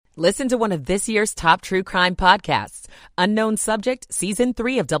Listen to one of this year's top true crime podcasts. Unknown Subject, Season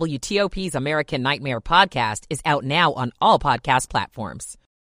 3 of WTOP's American Nightmare podcast is out now on all podcast platforms.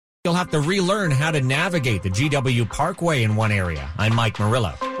 You'll have to relearn how to navigate the GW Parkway in one area. I'm Mike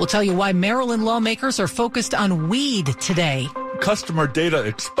Murillo. We'll tell you why Maryland lawmakers are focused on weed today. Customer data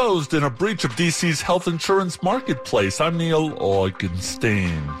exposed in a breach of D.C.'s health insurance marketplace. I'm Neil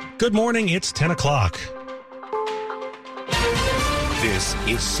Augenstein. Good morning. It's 10 o'clock. This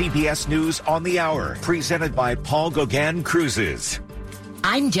is CBS News on the Hour, presented by Paul Gauguin Cruises.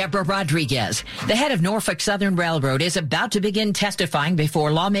 I'm Deborah Rodriguez. The head of Norfolk Southern Railroad is about to begin testifying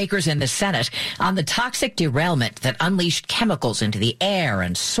before lawmakers in the Senate on the toxic derailment that unleashed chemicals into the air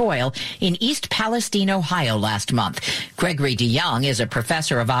and soil in East Palestine, Ohio last month. Gregory DeYoung is a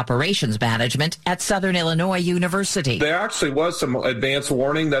professor of operations management at Southern Illinois University. There actually was some advance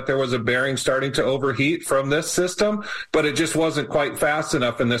warning that there was a bearing starting to overheat from this system, but it just wasn't quite fast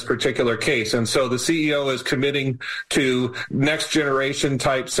enough in this particular case. And so the CEO is committing to next generation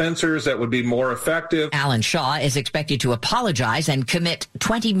type sensors that would be more effective. Alan Shaw is expected to apologize and commit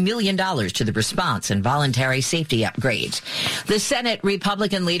 $20 million to the response and voluntary safety upgrades. The Senate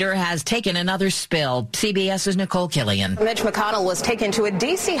Republican leader has taken another spill. CBS's Nicole Killian. Mitch McConnell was taken to a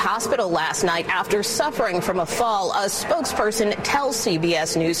D.C. hospital last night after suffering from a fall. A spokesperson tells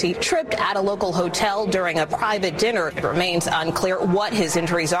CBS News he tripped at a local hotel during a private dinner. It remains unclear what his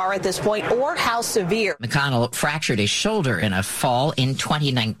injuries are at this point or how severe. McConnell fractured his shoulder in a fall in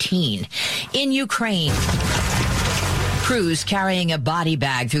 2019. In Ukraine, crews carrying a body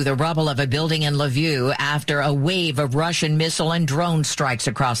bag through the rubble of a building in Lviv after a wave of Russian missile and drone strikes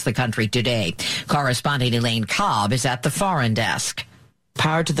across the country today. Correspondent Elaine Cobb is at the foreign desk.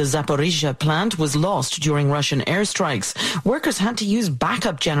 Power to the Zaporizhzhia plant was lost during Russian airstrikes. Workers had to use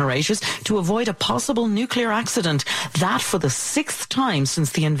backup generators to avoid a possible nuclear accident. That for the sixth time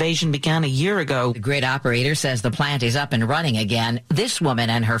since the invasion began a year ago. The grid operator says the plant is up and running again. This woman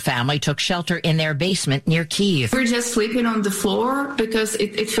and her family took shelter in their basement near Kyiv. We're just sleeping on the floor because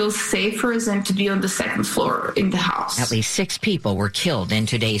it feels safer than to be on the second floor in the house. At least 6 people were killed in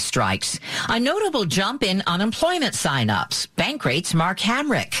today's strikes. A notable jump in unemployment sign-ups. Bankrate's Mark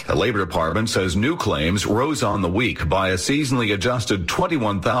Hamrick. The Labor Department says new claims rose on the week by a seasonally adjusted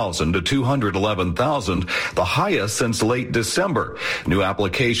 21,000 to 211,000, the highest since late December. New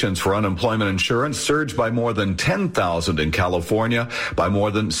applications for unemployment insurance surged by more than 10,000 in California, by more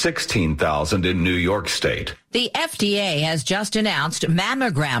than 16,000 in New York State. The FDA has just announced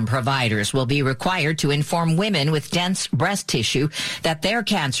mammogram providers will be required to inform women with dense breast tissue that their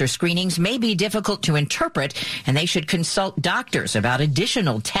cancer screenings may be difficult to interpret and they should consult doctors about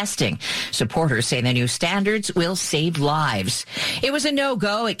additional testing. Supporters say the new standards will save lives. It was a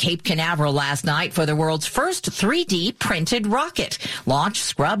no-go at Cape Canaveral last night for the world's first 3D printed rocket. Launch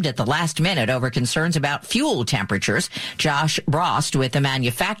scrubbed at the last minute over concerns about fuel temperatures. Josh Brost with the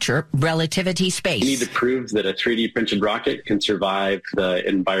manufacturer Relativity Space. We need to prove that a 3D printed rocket can survive the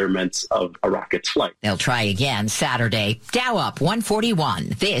environments of a rocket's flight. They'll try again Saturday. Dow up 141.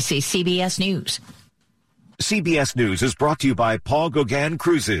 This is CBS News. CBS News is brought to you by Paul Gauguin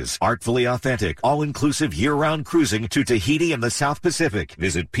Cruises. Artfully authentic, all-inclusive year-round cruising to Tahiti and the South Pacific.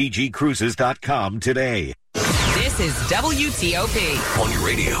 Visit pgcruises.com today. This is WTOP. On your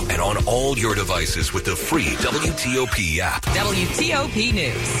radio and on all your devices with the free WTOP app. WTOP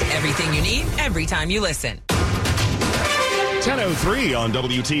News. Everything you need, every time you listen. 10:03 on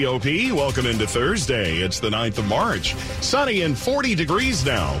WTOP. Welcome into Thursday. It's the 9th of March. Sunny and 40 degrees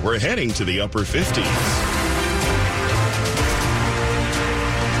now. We're heading to the upper 50s.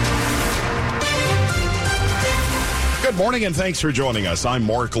 Good morning and thanks for joining us. I'm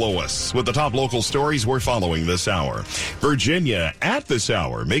Mark Lewis with the top local stories we're following this hour. Virginia at this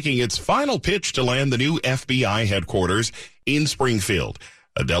hour making its final pitch to land the new FBI headquarters in Springfield.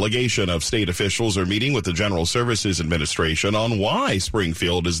 A delegation of state officials are meeting with the General Services Administration on why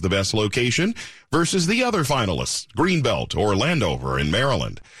Springfield is the best location versus the other finalists, Greenbelt or Landover in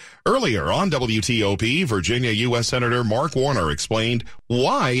Maryland. Earlier on WTOP, Virginia U.S. Senator Mark Warner explained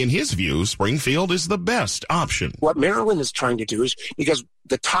why, in his view, Springfield is the best option. What Maryland is trying to do is, because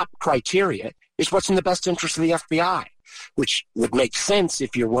the top criteria is what's in the best interest of the FBI, which would make sense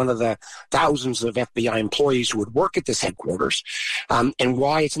if you're one of the thousands of FBI employees who would work at this headquarters. And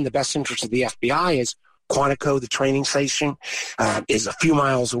why it's in the best interest of the FBI is Quantico, the training station, is a few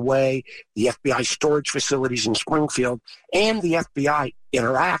miles away. The FBI storage facilities in Springfield, and the FBI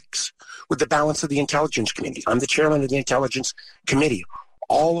interacts with the balance of the Intelligence Committee. I'm the chairman of the Intelligence Committee.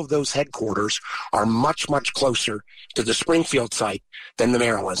 All of those headquarters are much, much closer to the Springfield site than the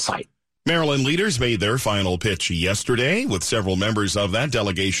Maryland site. Maryland leaders made their final pitch yesterday, with several members of that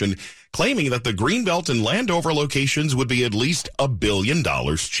delegation claiming that the Greenbelt and Landover locations would be at least $1 billion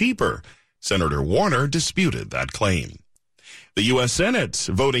cheaper. Senator Warner disputed that claim. The U.S. Senate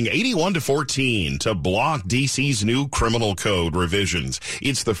voting 81-14 to block D.C.'s new criminal code revisions.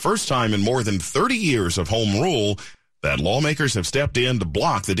 It's the first time in more than 30 years of home rule that lawmakers have stepped in to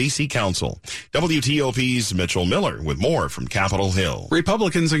block the D.C. Council. WTOP's Mitchell Miller with more from Capitol Hill.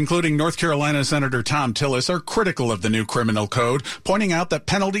 Republicans, including North Carolina Senator Tom Tillis, are critical of the new criminal code, pointing out that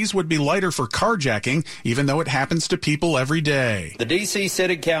penalties would be lighter for carjacking, even though it happens to people every day. The D.C.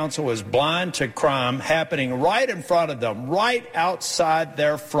 City Council is blind to crime happening right in front of them, right outside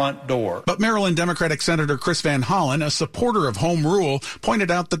their front door. But Maryland Democratic Senator Chris Van Hollen, a supporter of home rule,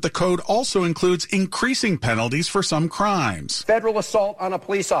 pointed out that the code also includes increasing penalties for some crimes. Federal assault on a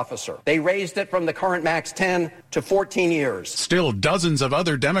police officer. They raised it from the current max 10 to 14 years. Still, dozens of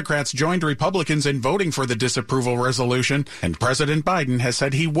other Democrats joined Republicans in voting for the disapproval resolution, and President Biden has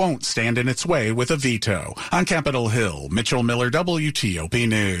said he won't stand in its way with a veto. On Capitol Hill, Mitchell Miller, WTOP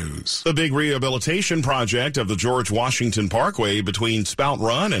News. The big rehabilitation project of the George Washington Parkway between Spout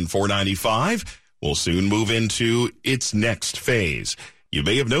Run and 495 will soon move into its next phase. You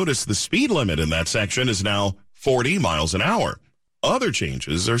may have noticed the speed limit in that section is now 40 miles an hour. Other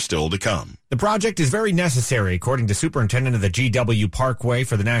changes are still to come. The project is very necessary, according to Superintendent of the GW Parkway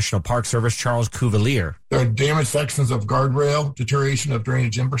for the National Park Service, Charles Cuvelier. There are damaged sections of guardrail, deterioration of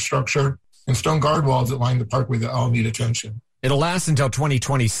drainage infrastructure, and stone guard walls that line the parkway that all need attention. It'll last until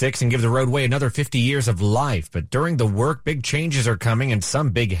 2026 and give the roadway another 50 years of life. But during the work, big changes are coming and some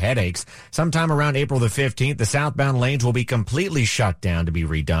big headaches. Sometime around April the 15th, the southbound lanes will be completely shut down to be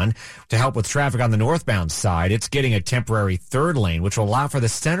redone. To help with traffic on the northbound side, it's getting a temporary third lane, which will allow for the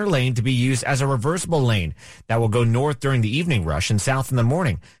center lane to be used as a reversible lane. That will go north during the evening rush and south in the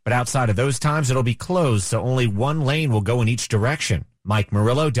morning. But outside of those times, it'll be closed, so only one lane will go in each direction. Mike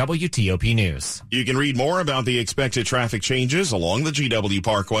Murillo, WTOP News. You can read more about the expected traffic changes along the GW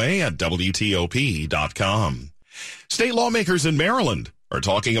Parkway at WTOP.com. State lawmakers in Maryland are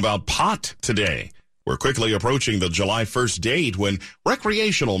talking about pot today. We're quickly approaching the July 1st date when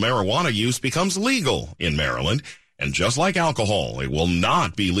recreational marijuana use becomes legal in Maryland. And just like alcohol, it will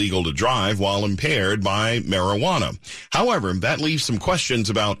not be legal to drive while impaired by marijuana. However, that leaves some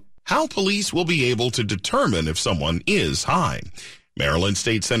questions about how police will be able to determine if someone is high. Maryland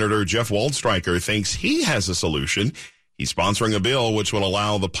State Senator Jeff Waldstreicher thinks he has a solution. He's sponsoring a bill which will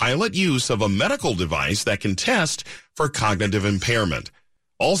allow the pilot use of a medical device that can test for cognitive impairment.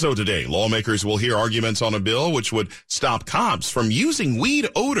 Also today, lawmakers will hear arguments on a bill which would stop cops from using weed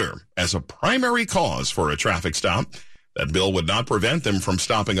odor as a primary cause for a traffic stop. That bill would not prevent them from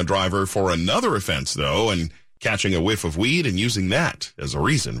stopping a driver for another offense, though, and catching a whiff of weed and using that as a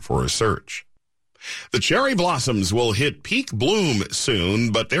reason for a search. The cherry blossoms will hit peak bloom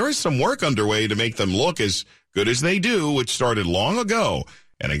soon, but there is some work underway to make them look as good as they do, which started long ago.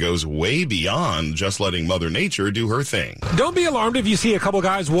 And it goes way beyond just letting Mother Nature do her thing. Don't be alarmed if you see a couple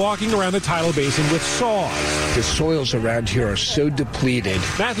guys walking around the tidal basin with saws. The soils around here are so depleted.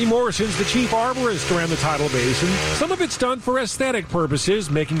 Matthew Morrison's the chief arborist around the tidal basin. Some of it's done for aesthetic purposes,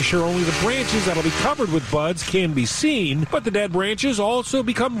 making sure only the branches that'll be covered with buds can be seen. But the dead branches also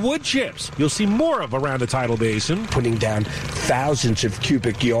become wood chips. You'll see more of around the tidal basin. Putting down thousands of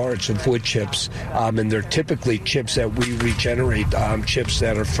cubic yards of wood chips, and they're typically chips that we regenerate, chips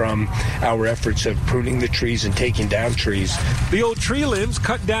that are from our efforts of pruning the trees and taking down trees. The old tree limbs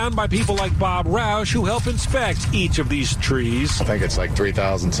cut down by people like Bob Roush, who help inspect each of these trees. I think it's like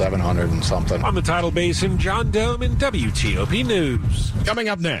 3,700 and something. On the tidal basin, John Doman, WTOP News. Coming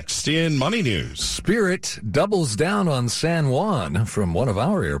up next in Money News. Spirit doubles down on San Juan from one of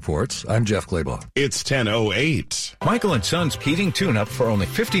our airports. I'm Jeff Claybaugh. It's 10:08. Michael & Son's heating tune-up for only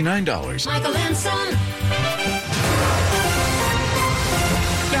 $59. Michael & Son.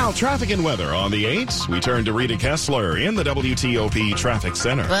 Now, traffic and weather on the 8s. We turn to Rita Kessler in the WTOP Traffic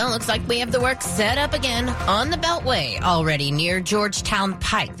Center. Well, looks like we have the work set up again on the Beltway already near Georgetown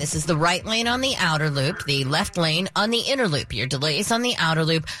Pike. This is the right lane on the outer loop, the left lane on the inner loop. Your delays on the outer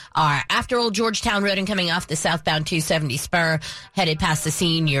loop are after Old Georgetown Road and coming off the southbound 270 spur, headed past the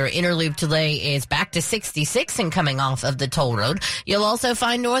scene. Your inner loop delay is back to 66 and coming off of the toll road. You'll also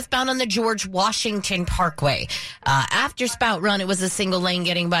find northbound on the George Washington Parkway. After Spout Run, it was a single lane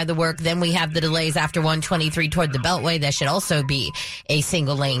getting by the work. Then we have the delays after 123 toward the Beltway. That should also be a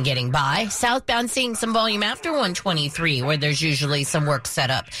single lane getting by. Southbound seeing some volume after 123 where there's usually some work set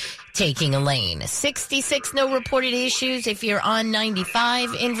up. taking a lane. 66 no reported issues if you're on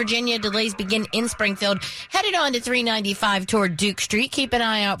 95 in Virginia. Delays begin in Springfield, headed on to 395 toward Duke Street. Keep an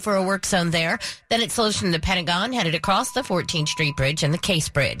eye out for a work zone there. Then it slows from the Pentagon, headed across the 14th Street Bridge and the Case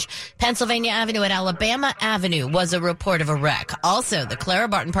Bridge. Pennsylvania Avenue at Alabama Avenue was a report of a wreck. Also, the Clara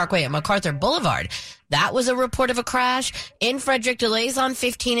Barton Parkway at MacArthur Boulevard. That was a report of a crash. In Frederick, delays on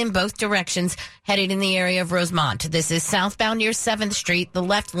 15 in both directions, headed in the area of Rosemont. This is southbound near 7th Street. The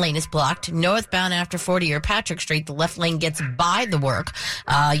left lane is blocked. Northbound after 40 or Patrick Street, the left lane gets by the work.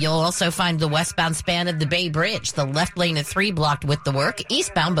 You'll also find the westbound span of the Bay Bridge. The left lane of 3 blocked with the work.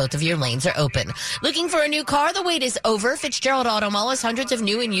 Eastbound, both of your lanes are open. Looking for a new car? The wait is over. Fitzgerald Auto Mall has hundreds of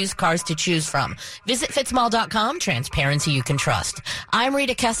new and used cars to choose from. Visit fitzmall.com. Transparency you can trust. I'm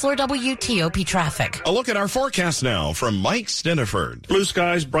Rita Kessler, WTOP Traffic. A look at our forecast now from Mike Stiniford. Blue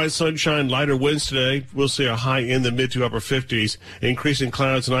skies, bright sunshine, lighter winds today. We'll see a high in the mid to upper 50s. Increasing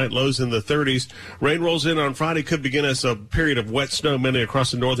clouds tonight, lows in the 30s. Rain rolls in on Friday, could begin as a period of wet snow mainly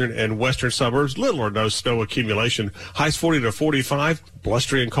across the northern and western suburbs. Little or no snow accumulation. Highs 40 to 45.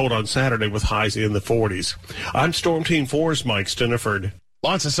 Blustery and cold on Saturday with highs in the 40s. I'm Storm Team 4's Mike Stiniford.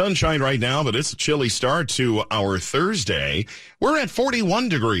 Lots of sunshine right now, but it's a chilly start to our Thursday. We're at 41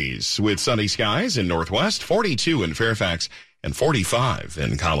 degrees with sunny skies in Northwest, 42 in Fairfax, and 45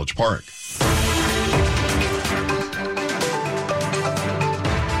 in College Park.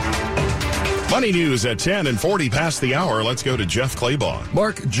 Money news at 10 and 40 past the hour. Let's go to Jeff Claybaugh.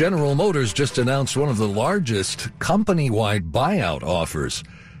 Mark, General Motors just announced one of the largest company-wide buyout offers.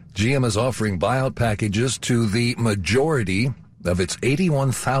 GM is offering buyout packages to the majority of its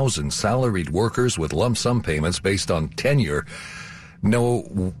 81,000 salaried workers with lump sum payments based on tenure.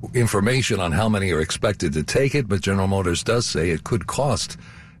 No information on how many are expected to take it, but General Motors does say it could cost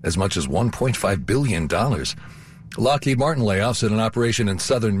as much as $1.5 billion. Lockheed Martin layoffs at an operation in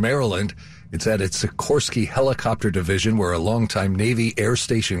southern Maryland. It's at its Sikorsky helicopter division, where a longtime Navy air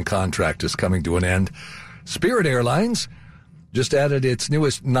station contract is coming to an end. Spirit Airlines just added its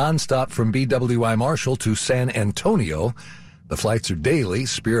newest nonstop from BWI Marshall to San Antonio. The flights are daily.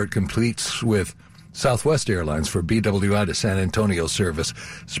 Spirit completes with Southwest Airlines for BWI to San Antonio service.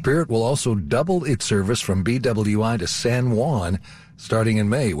 Spirit will also double its service from BWI to San Juan starting in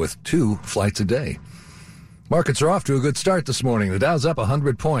May with 2 flights a day. Markets are off to a good start this morning. The Dow's up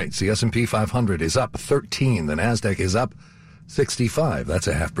 100 points. The S&P 500 is up 13. The NASDAQ is up 65. That's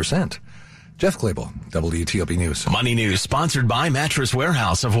 0.5%. Jeff Claybaugh, WTOP News. Money News, sponsored by Mattress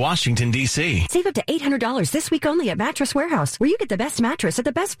Warehouse of Washington, D.C. Save up to $800 this week only at Mattress Warehouse, where you get the best mattress at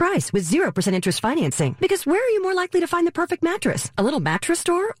the best price with 0% interest financing. Because where are you more likely to find the perfect mattress? A little mattress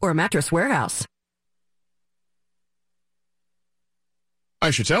store or a Mattress Warehouse? I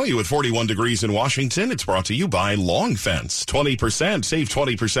should tell you, at 41 degrees in Washington, it's brought to you by Long Fence. 20%, save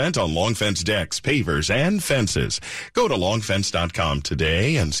 20% on Long Fence decks, pavers, and fences. Go to longfence.com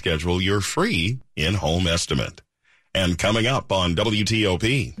today and schedule your free in-home estimate. And coming up on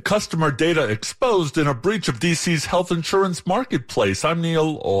WTOP. Customer data exposed in a breach of D.C.'s health insurance marketplace. I'm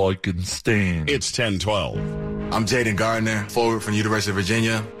Neil Augenstein. It's 10:12. I'm Jaden Gardner, forward from the University of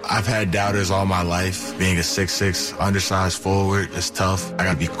Virginia. I've had doubters all my life. Being a 6'6", undersized forward is tough. I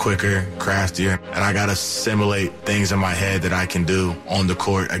got to be quicker, craftier, and I got to simulate things in my head that I can do on the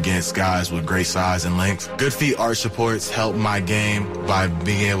court against guys with great size and length. Good Feet arch supports help my game by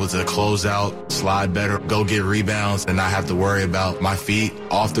being able to close out, slide better, go get rebounds, and not have to worry about my feet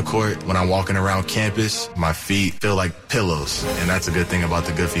off the court. When I'm walking around campus, my feet feel like pillows, and that's a good thing about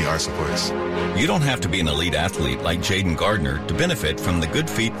the Good Feet arch supports. You don't have to be an elite athlete like Jaden Gardner to benefit from the Good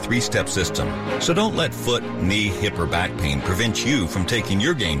Feet 3-step system. So don't let foot, knee, hip, or back pain prevent you from taking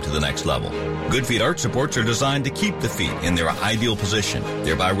your game to the next level. Good Feet arch supports are designed to keep the feet in their ideal position,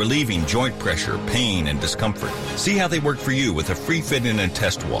 thereby relieving joint pressure, pain, and discomfort. See how they work for you with a free fit-in and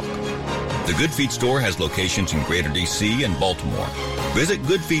test walk. The Good Feet store has locations in Greater D.C. and Baltimore. Visit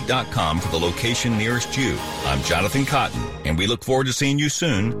goodfeet.com for the location nearest you. I'm Jonathan Cotton, and we look forward to seeing you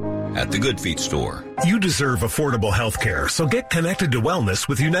soon at the Good Feet store. You deserve affordable health care, so get connected to wellness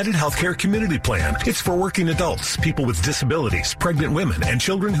with United Healthcare Community Plan. It's for working adults, people with disabilities, pregnant women, and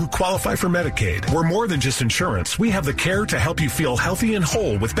children who qualify for Medicaid. We're more than just insurance. We have the care to help you feel healthy and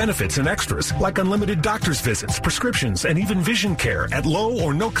whole with benefits and extras like unlimited doctor's visits, prescriptions, and even vision care at low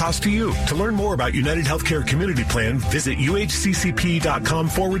or no cost to you. To learn more about United Healthcare Community Plan, visit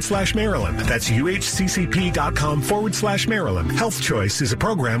uhccp.com/Maryland. That's uhccp.com/Maryland. Health Choice is a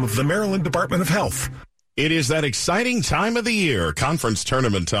program of the Maryland Department of Health. It is that exciting time of the year, conference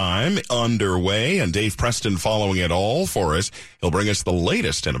tournament time underway, and Dave Preston following it all for us. He'll bring us the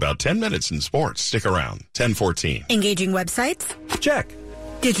latest in about 10 minutes in sports. Stick around. 10:14. Engaging websites? Check.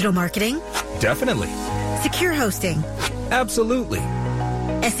 Digital marketing? Definitely. Secure hosting? Absolutely.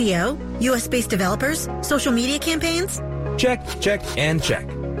 SEO? US-based developers? Social media campaigns? Check, check, and check.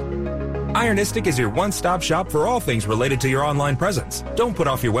 Ironistic is your one-stop shop for all things related to your online presence. Don't put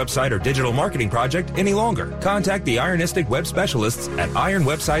off your website or digital marketing project any longer. Contact the Ironistic web specialists at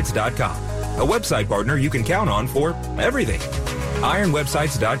ironwebsites.com, a website partner you can count on for everything.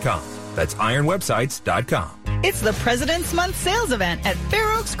 Ironwebsites.com. That's ironwebsites.com. It's the President's Month sales event at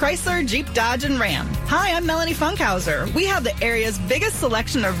Fair Oaks Chrysler Jeep Dodge and Ram. Hi, I'm Melanie Funkhauser. We have the area's biggest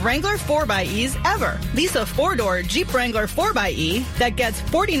selection of Wrangler 4xEs ever. Lease a 4-door Jeep Wrangler 4xE that gets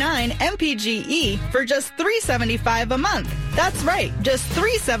 49 MPGe for just $375 a month. That's right, just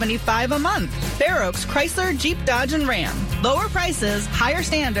 $375 a month. Fair Oaks Chrysler Jeep Dodge and Ram. Lower prices, higher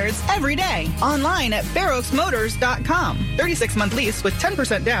standards every day. Online at fairoaksmotors.com. 36-month lease with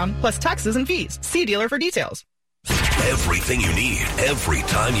 10% down plus taxes and fees. See dealer for details. Everything you need, every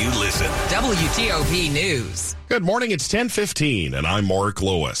time you listen. WTOP News. Good morning, it's 10:15, and I'm Mark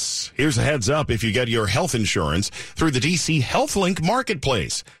Lewis. Here's a heads up if you get your health insurance through the DC HealthLink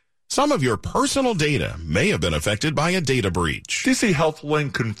Marketplace. Some of your personal data may have been affected by a data breach. DC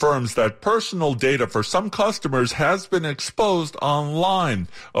HealthLink confirms that personal data for some customers has been exposed online.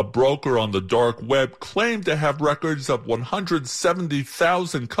 A broker on the dark web claimed to have records of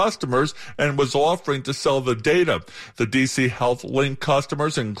 170,000 customers and was offering to sell the data. The DC HealthLink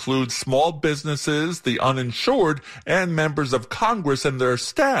customers include small businesses, the uninsured, and members of Congress and their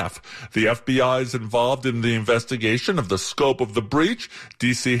staff. The FBI is involved in the investigation of the scope of the breach.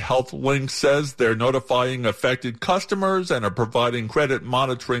 DC HealthLink says they're notifying affected customers and are providing credit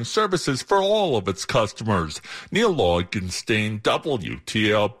monitoring services for all of its customers. Neil Augenstein,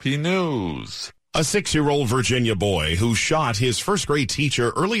 WTLP News. A 6-year-old Virginia boy who shot his first-grade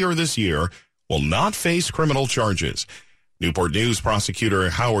teacher earlier this year will not face criminal charges. Newport News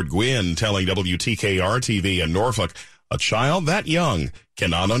prosecutor Howard Gwynn telling WTKR-TV in Norfolk, a child that young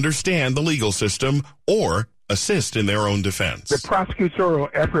cannot understand the legal system or assist in their own defense. The prosecutorial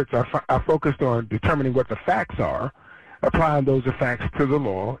efforts are focused on determining what the facts are, applying those facts to the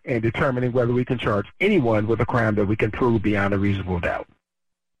law, and determining whether we can charge anyone with a crime that we can prove beyond a reasonable doubt.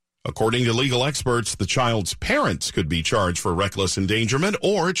 According to legal experts, the child's parents could be charged for reckless endangerment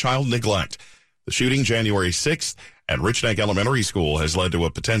or child neglect. The shooting January 6th at Rich Neck Elementary School has led to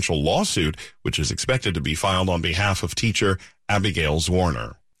a potential lawsuit, which is expected to be filed on behalf of teacher Abigail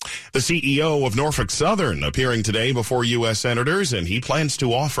Zwarner. The CEO of Norfolk Southern appearing today before U.S. senators, and he plans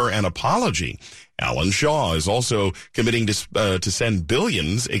to offer an apology. Alan Shaw is also committing to send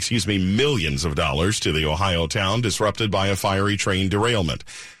millions of dollars to the Ohio town disrupted by a fiery train derailment.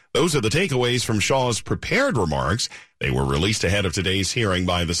 Those are the takeaways from Shaw's prepared remarks. They were released ahead of today's hearing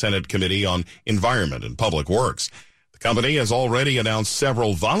by the Senate Committee on Environment and Public Works. Company has already announced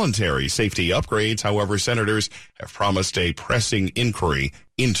several voluntary safety upgrades. However, senators have promised a pressing inquiry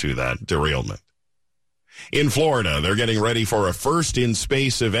into that derailment. In Florida, they're getting ready for a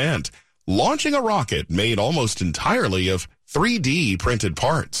first-in-space event, launching a rocket made almost entirely of 3D printed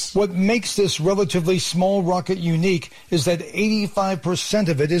parts. What makes this relatively small rocket unique is that 85%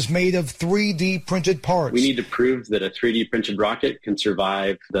 of it is made of 3D printed parts. We need to prove that a 3D printed rocket can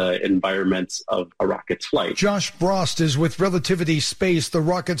survive the environments of a rocket's flight. Josh Brost is with Relativity Space, the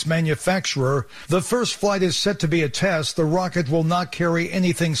rocket's manufacturer. The first flight is set to be a test. The rocket will not carry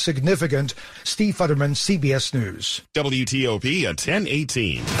anything significant. Steve Futterman, CBS News. WTOP at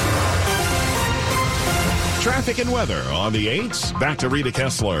 10:18. Traffic and weather on the 8s. Back to Rita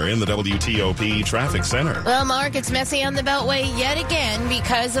Kessler in the WTOP Traffic Center. Well, Mark, it's messy on the Beltway yet again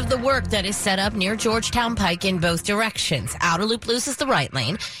because of the work that is set up near Georgetown Pike in both directions. Outer loop loses the right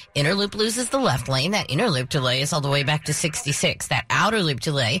lane. Inner loop loses the left lane. That inner loop delay is all the way back to 66. That outer loop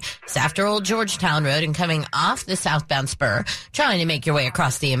delay is after Old Georgetown Road and coming off the southbound spur, trying to make your way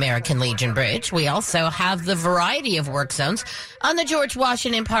across the American Legion Bridge. We also have the variety of work zones on the George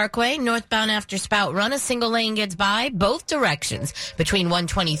Washington Parkway. Northbound after Spout Run, a single lane gets by both directions. Between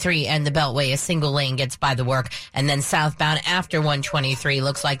 123 and the Beltway, a single lane gets by the work. And then southbound after 123,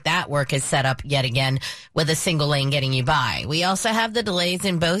 looks like that work is set up yet again with a single lane getting you by. We also have the delays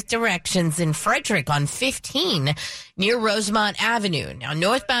in both directions in Frederick on 15 near Rosemont Avenue. Now,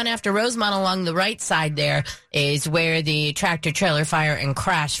 northbound after Rosemont along the right side there is where the tractor trailer fire and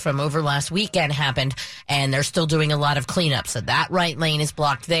crash from over last weekend happened, and they're still doing a lot of cleanup. So that right lane is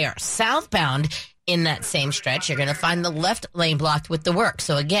blocked there. Southbound in that same stretch, you're going to find the left lane blocked with the work.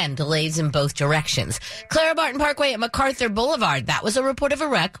 So again, delays in both directions. Clara Barton Parkway at MacArthur Boulevard. That was a report of a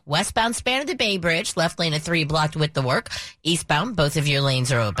wreck. Westbound span of the Bay Bridge, left lane of 3 blocked with the work. Eastbound, both of your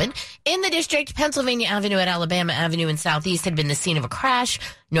lanes are open. In the district, Pennsylvania Avenue at Alabama Avenue and Southeast had been the scene of a crash.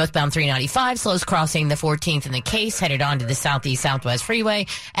 Northbound 395 slows crossing the 14th and the Case, headed onto the Southeast-Southwest Freeway.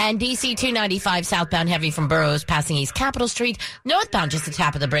 And DC 295 southbound heavy from Burroughs, passing East Capitol Street. Northbound just a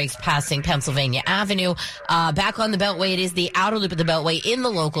tap of the brakes, passing Pennsylvania Avenue. Back on the Beltway, it is the outer loop of the Beltway in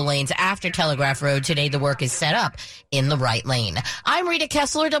the local lanes after Telegraph Road. Today, the work is set up in the right lane. I'm Rita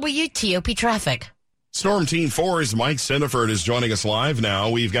Kessler, WTOP Traffic. Storm Team 4's Mike Siniford is joining us live now.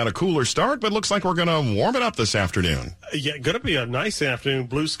 We've got a cooler start, but looks like we're going to warm it up this afternoon. Yeah, going to be a nice afternoon.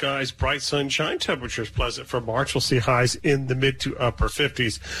 Blue skies, bright sunshine. Temperatures pleasant for March. We'll see highs in the mid to upper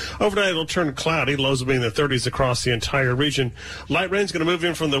 50s. Overnight, it'll turn cloudy. Lows will be in the 30s across the entire region. Light rain's going to move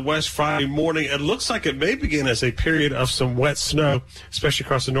in from the west Friday morning. It looks like it may begin as a period of some wet snow, especially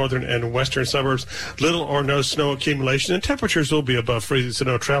across the northern and western suburbs. Little or no snow accumulation, and temperatures will be above freezing, so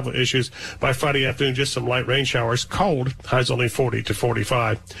no travel issues by Friday afternoon. Just some light rain showers. Cold. Highs only 40 to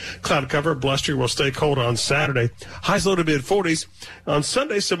 45. Cloud cover. Blustery will stay cold on Saturday. Highs low to mid 40s. On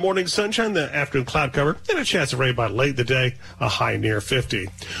Sunday, some morning sunshine, the afternoon cloud cover, and a chance of rain by late in the day, a high near 50.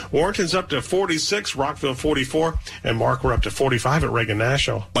 Warrenton's up to 46, Rockville 44, and Mark, we're up to 45 at Reagan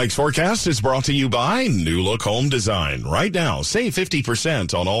National. Mike's forecast is brought to you by New Look Home Design. Right now, save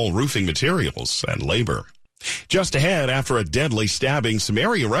 50% on all roofing materials and labor. Just ahead, after a deadly stabbing, some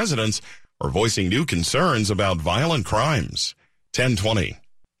area residents are voicing new concerns about violent crimes. 10:20.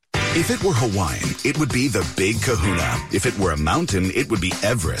 If it were Hawaiian, it would be the Big Kahuna. If it were a mountain, it would be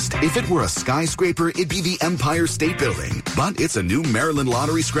Everest. If it were a skyscraper, it'd be the Empire State Building. But it's a new Maryland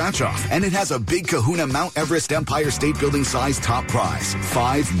Lottery scratch-off, and it has a Big Kahuna Mount Everest Empire State Building size top prize,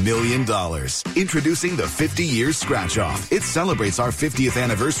 $5 million. Introducing the 50 Years Scratch-Off. It celebrates our 50th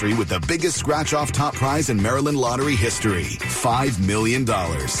anniversary with the biggest scratch-off top prize in Maryland Lottery history, $5 million.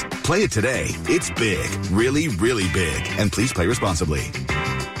 Play it today. It's big. Really, really big. And please play responsibly.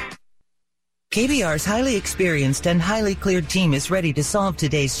 KBR's highly experienced and highly cleared team is ready to solve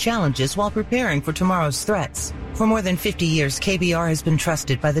today's challenges while preparing for tomorrow's threats. For more than 50 years, KBR has been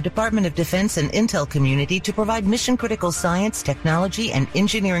trusted by the Department of Defense and Intel community to provide mission-critical science, technology, and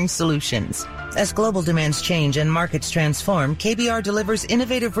engineering solutions. As global demands change and markets transform, KBR delivers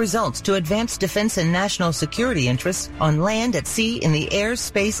innovative results to advance defense and national security interests on land, at sea, in the air,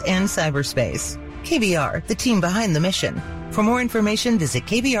 space, and cyberspace. KBR, the team behind the mission. For more information, visit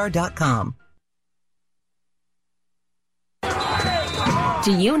KBR.com.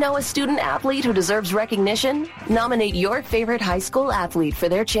 Do you know a student athlete who deserves recognition? Nominate your favorite high school athlete for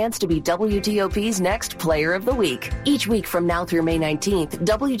their chance to be WTOP's next Player of the Week. Each week from now through May 19th,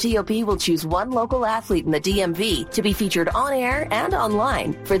 WTOP will choose one local athlete in the DMV to be featured on air and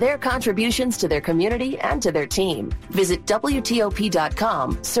online for their contributions to their community and to their team. Visit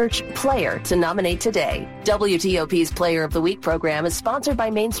WTOP.com, search Player to nominate today. WTOP's Player of the Week program is sponsored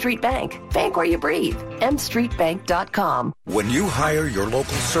by Main Street Bank. Bank where you breathe. mstreetbank.com. When you hire your local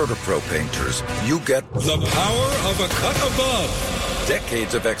CertaPro painters, you get the power of a cut above.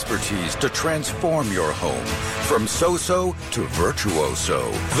 Decades of expertise to transform your home from so-so to virtuoso.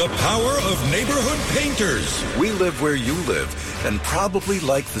 The power of neighborhood painters. We live where you live and probably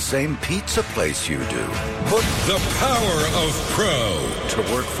like the same pizza place you do. Put the power of pro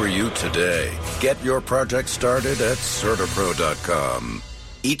to work for you today. Get your project started at CertaPro.com.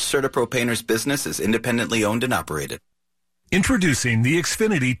 Each CertaPro painter's business is independently owned and operated. Introducing the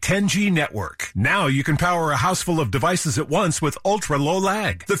Xfinity 10G network. Now you can power a house full of devices at once with ultra-low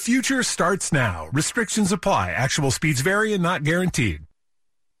lag. The future starts now. Restrictions apply. Actual speeds vary and not guaranteed.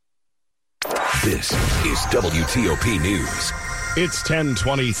 This is WTOP News. It's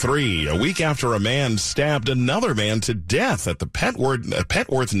 10:23. A week after a man stabbed another man to death at the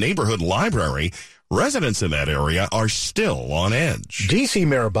Petworth Neighborhood Library, residents in that area are still on edge. D.C.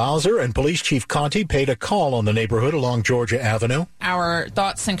 Mayor Bowser and Police Chief Conte paid a call on the neighborhood along Georgia Avenue. Our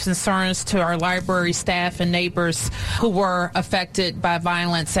thoughts and concerns to our library staff and neighbors who were affected by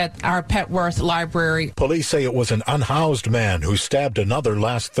violence at our Petworth Library. Police say it was an unhoused man who stabbed another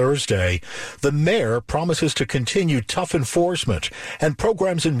last Thursday. The mayor promises to continue tough enforcement and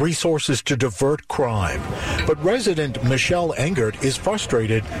programs and resources to divert crime. But resident Michelle Engert is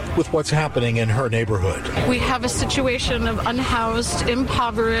frustrated with what's happening in her neighborhood. We have a situation of unhoused,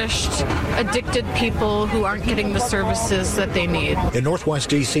 impoverished, addicted people who aren't getting the services that they need. In Northwest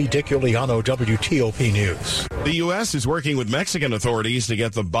D.C., Dick Iuliano, WTOP News. The U.S. is working with Mexican authorities to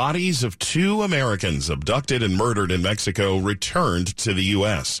get the bodies of 2 Americans abducted and murdered in Mexico returned to the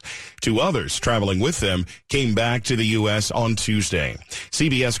U.S. 2 others traveling with them came back to the U.S. on Tuesday.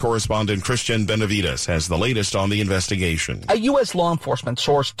 CBS correspondent Christian Benavides has the latest on the investigation. A U.S. law enforcement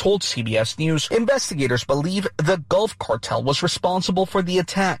source told CBS News Investigators believe the Gulf Cartel was responsible for the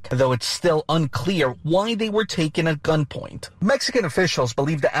attack, though it's still unclear why they were taken at gunpoint. Mexican officials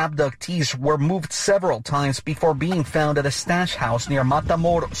believe the abductees were moved several times before being found at a stash house near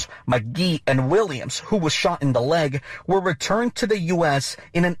Matamoros. McGee and Williams, who was shot in the leg, were returned to the U.S.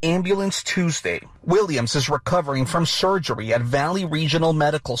 in an ambulance Tuesday. Williams is recovering from surgery at Valley Regional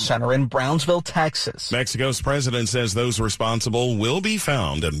Medical Center in Brownsville, Texas. Mexico's president says those responsible will be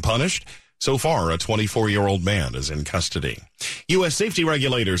found and punished. So far, a 24-year-old man is in custody. U.S. safety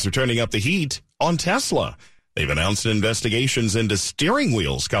regulators are turning up the heat on Tesla. They've announced investigations into steering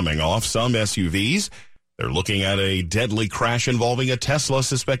wheels coming off some SUVs. They're looking at a deadly crash involving a Tesla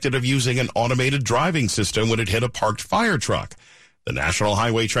suspected of using an automated driving system when it hit a parked fire truck. The National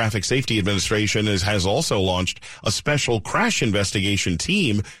Highway Traffic Safety Administration has also launched a special crash investigation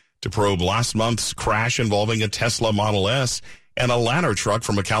team to probe last month's crash involving a Tesla Model S and a ladder truck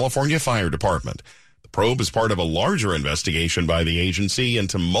from a California fire department. The probe is part of a larger investigation by the agency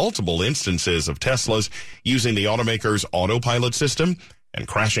into multiple instances of Teslas using the automaker's autopilot system and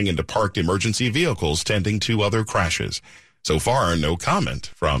crashing into parked emergency vehicles, tending to other crashes. So far, no comment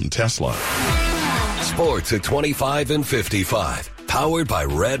from Tesla. Sports at 25 and 55. Powered by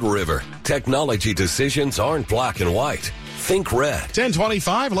Red River. Technology decisions aren't black and white. Think red.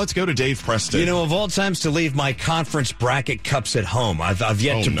 10:25. Let's go to Dave Preston. You know, of all times to leave my conference bracket cups at home, I've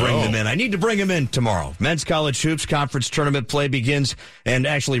yet to bring them in. I need to bring them in tomorrow. Men's College Hoops Conference Tournament play begins and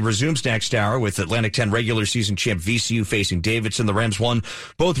actually resumes next hour with Atlantic 10 regular season champ VCU facing Davidson. The Rams won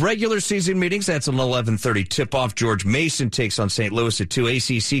both regular season meetings. That's an 11:30 tip-off. George Mason takes on St. Louis at 2.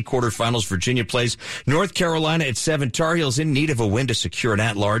 ACC quarterfinals. Virginia plays North Carolina at 7. Tar Heels in need of a win to secure an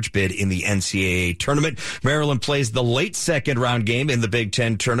at-large bid in the NCAA tournament. Maryland plays the late second-round game in the Big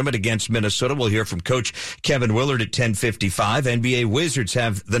Ten tournament against Minnesota. We'll hear from Coach Kevin Willard at 10:55. NBA Wizards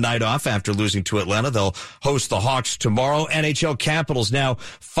have the night off after losing to Atlanta. They'll host the Hawks tomorrow. NHL Capitals now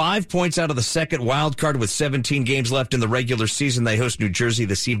 5 points out of the second wild card with 17 games left in the regular season. They host New Jersey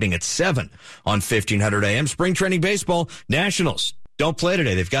this evening at 7 on 1500 AM. Spring training baseball, Nationals don't play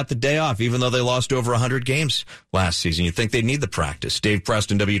today. They've got the day off, even though they lost over 100 games last season. You'd think they'd need the practice. Dave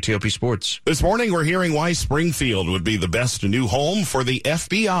Preston, WTOP Sports. This morning, we're hearing why Springfield would be the best new home for the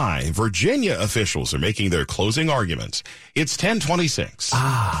FBI. Virginia officials are making their closing arguments. It's 10:26.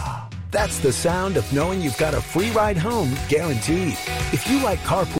 That's the sound of knowing you've got a free ride home guaranteed. If you like carpool